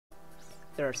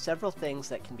There are several things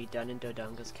that can be done in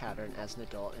Dodongo's Cavern as an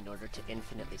adult in order to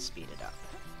infinitely speed it up.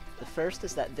 The first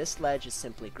is that this ledge is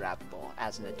simply grabbable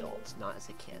as an adult, not as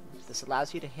a kid. This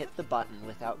allows you to hit the button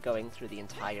without going through the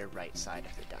entire right side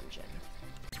of the dungeon.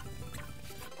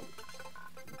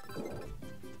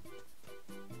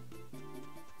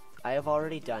 I have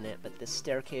already done it, but this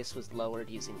staircase was lowered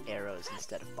using arrows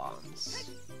instead of bombs.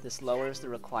 This lowers the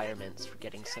requirements for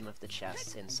getting some of the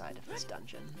chests inside of this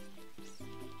dungeon.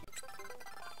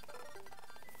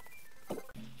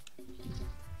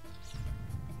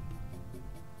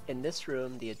 In this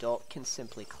room, the adult can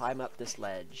simply climb up this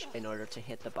ledge in order to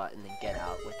hit the button and get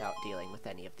out without dealing with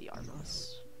any of the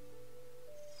Armos.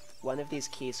 One of these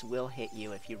keys will hit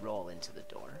you if you roll into the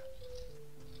door.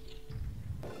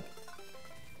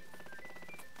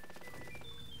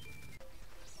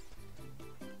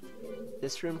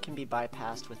 This room can be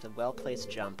bypassed with a well-placed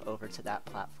jump over to that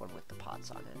platform with the pots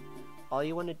on it. All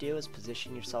you want to do is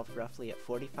position yourself roughly at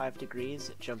 45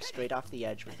 degrees, jump straight off the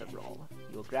edge with a roll.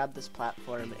 You will grab this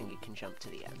platform and you can jump to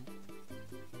the end.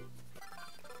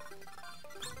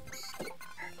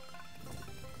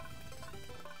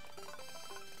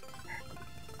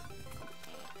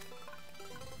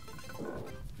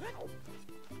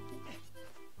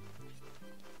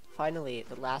 Finally,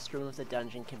 the last room of the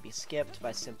dungeon can be skipped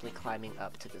by simply climbing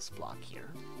up to this block here.